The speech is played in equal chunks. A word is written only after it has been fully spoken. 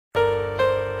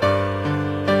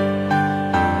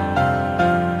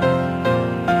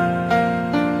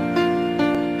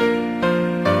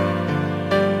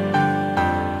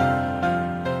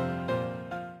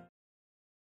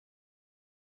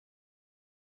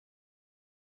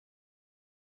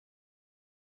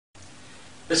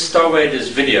This Star Waders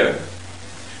video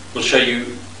will show you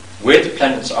where the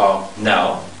planets are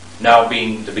now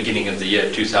being the beginning of the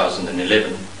year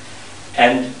 2011,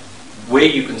 and where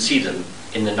you can see them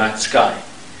in the night sky.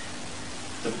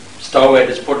 The Star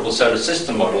Waders Portable Solar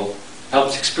System model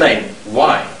helps explain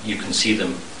why you can see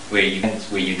them where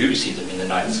you do see them in the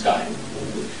night sky.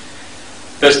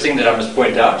 First thing that I must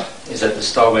point out is that the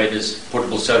Star Waders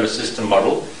Portable Solar System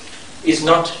model is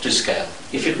not to scale.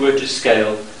 If it were to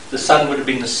scale, the Sun would have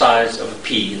been the size of a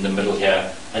pea in the middle here,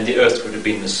 and the Earth would have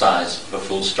been the size of a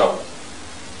full stop.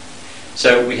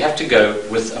 So we have to go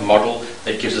with a model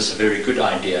that gives us a very good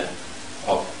idea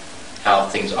of how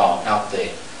things are out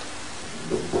there.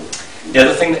 The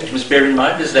other thing that you must bear in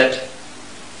mind is that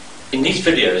in these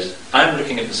videos, I'm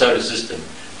looking at the solar system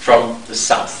from the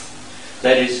south.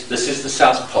 That is, this is the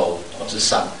south pole of the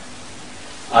Sun.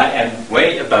 I am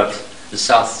way above the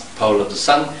south pole of the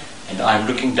Sun, and I'm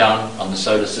looking down on the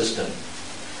solar system.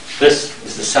 This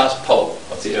is the south pole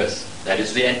of the Earth. That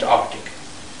is the Antarctic.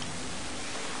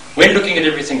 When looking at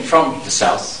everything from the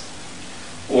south,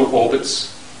 all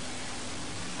orbits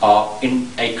are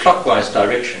in a clockwise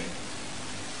direction.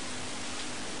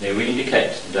 There we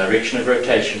indicate the direction of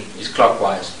rotation is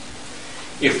clockwise.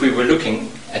 If we were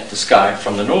looking at the sky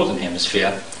from the northern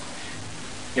hemisphere,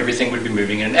 everything would be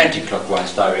moving in an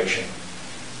anti-clockwise direction.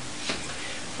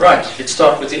 Right, let's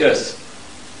start with the Earth.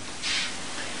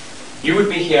 You would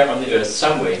be here on the Earth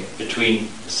somewhere between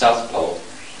the South Pole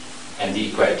and the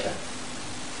equator.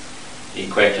 The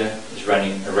equator is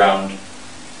running around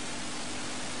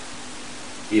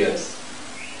the Earth.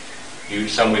 You're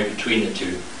somewhere between the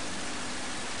two.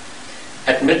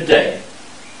 At midday,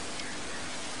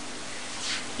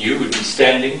 you would be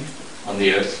standing on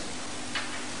the Earth,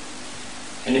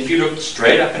 and if you looked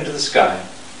straight up into the sky,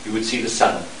 you would see the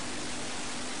Sun.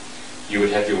 You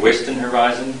would have your western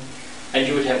horizon, and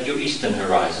you would have your eastern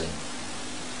horizon.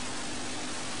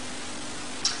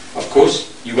 Of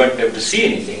course, you won't be able to see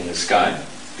anything in the sky,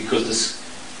 because this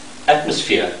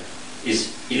atmosphere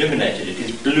is illuminated, it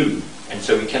is blue, and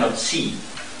so we cannot see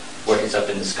what is up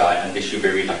in the sky. Unless you're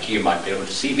very lucky, you might be able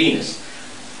to see Venus.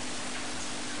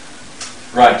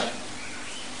 Right.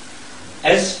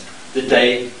 As the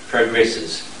day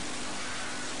progresses,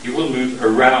 you will move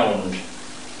around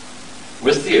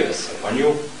with the Earth, on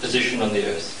your position on the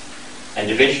Earth,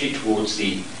 and eventually towards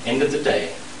the end of the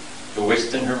day, the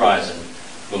western horizon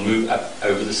will move up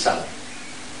over the Sun,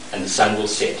 and the Sun will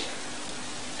set,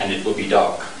 and it will be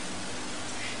dark.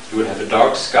 You will have a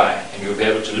dark sky, and you'll be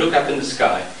able to look up in the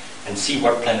sky and see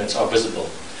what planets are visible.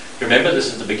 Remember,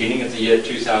 this is the beginning of the year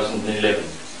 2011.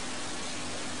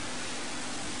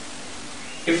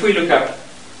 If we look up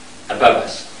above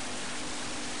us,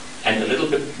 and a little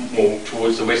bit more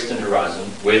towards the western horizon,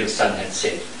 where the Sun had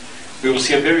set, we will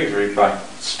see a very, very bright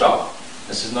star.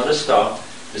 This is not a star,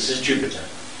 this is Jupiter.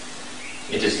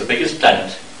 It is the biggest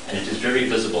planet, and it is very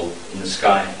visible in the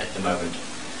sky at the moment.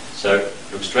 So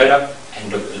look straight up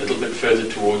and look a little bit further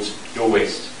towards your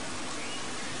west.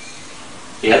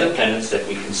 The other planets that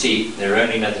we can see, there are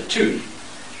only another two,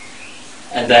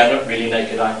 and they are not really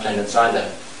naked eye planets either.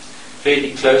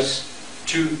 Fairly close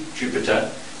to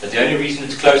Jupiter, but the only reason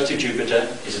it's close to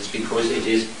Jupiter is it's because it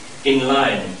is in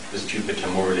line with Jupiter,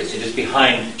 more or less. It is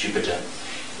behind Jupiter,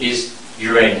 is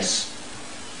Uranus.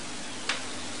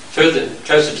 Further,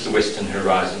 closer to the western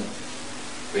horizon,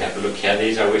 we have a look here.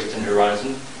 There's our western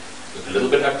horizon. Look a little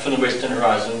bit up from the western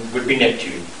horizon would be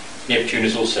Neptune. Neptune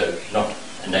is also not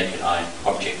a naked eye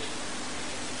object.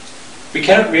 We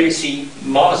cannot really see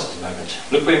Mars at the moment.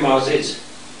 Look where Mars is.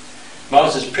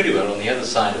 Mars is pretty well on the other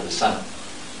side of the Sun.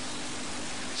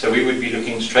 So we would be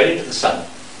looking straight into the Sun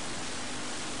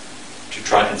to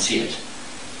try and see it.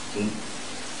 And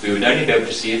we would only be able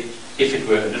to see it if it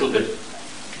were a little bit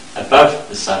above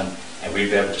the Sun, and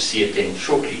we'd be able to see it then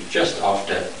shortly, just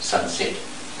after sunset.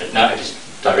 But now it is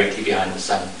directly behind the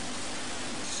Sun.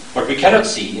 What we cannot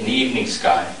see in the evening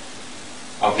sky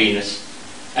are Venus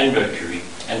and Mercury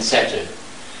and Saturn.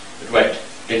 But wait,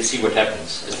 let's see what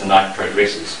happens as the night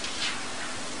progresses.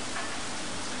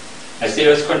 As the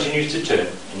Earth continues to turn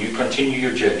and you continue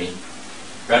your journey,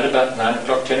 round about 9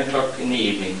 o'clock, 10 o'clock in the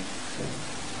evening,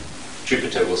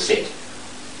 Jupiter will set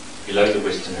below the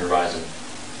western horizon.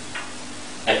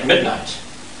 At midnight,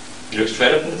 you look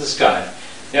straight up into the sky.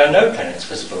 There are no planets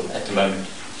visible at the moment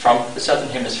from the southern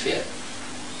hemisphere.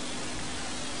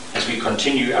 As we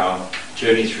continue our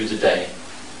journey through the day,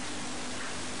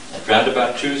 at round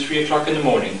about 2 or 3 o'clock in the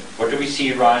morning, what do we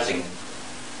see rising?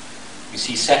 We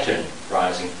see Saturn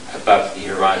rising above the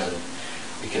horizon.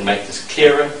 We can make this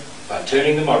clearer by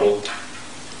turning the model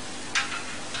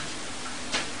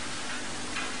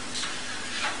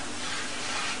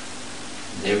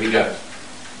There we go.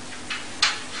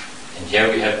 And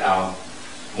here we have our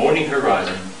morning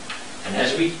horizon. And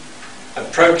as we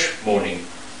approach morning,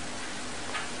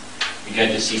 we're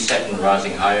going to see Saturn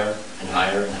rising higher and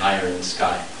higher and higher in the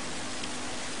sky.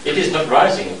 It is not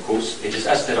rising, of course, it is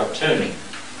us that are turning.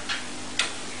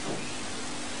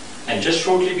 And just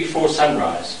shortly before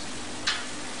sunrise,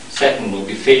 Saturn will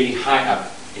be fairly high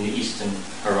up in the eastern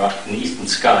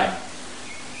sky.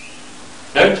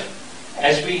 Note,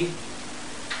 as we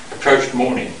approached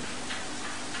morning,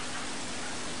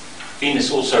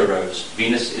 Venus also rose.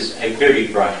 Venus is a very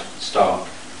bright star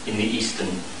in the eastern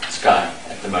sky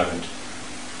at the moment.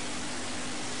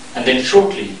 And then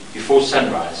shortly before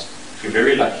sunrise, if we're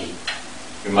very lucky,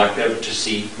 we might be able to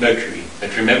see Mercury.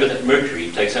 But remember that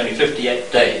Mercury takes only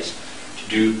 58 days to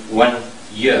do 1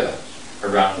 year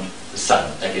around the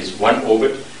Sun. That is, one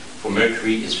orbit for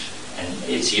Mercury and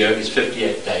its year is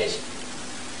 58 days.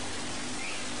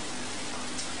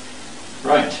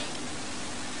 Right.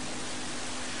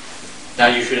 Now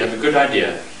you should have a good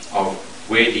idea of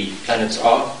where the planets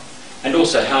are and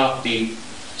also how the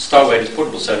Starwader's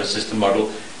portable solar system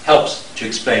model helps to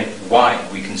explain why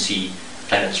we can see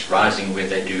planets rising where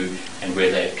they do and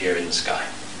where they appear in the sky.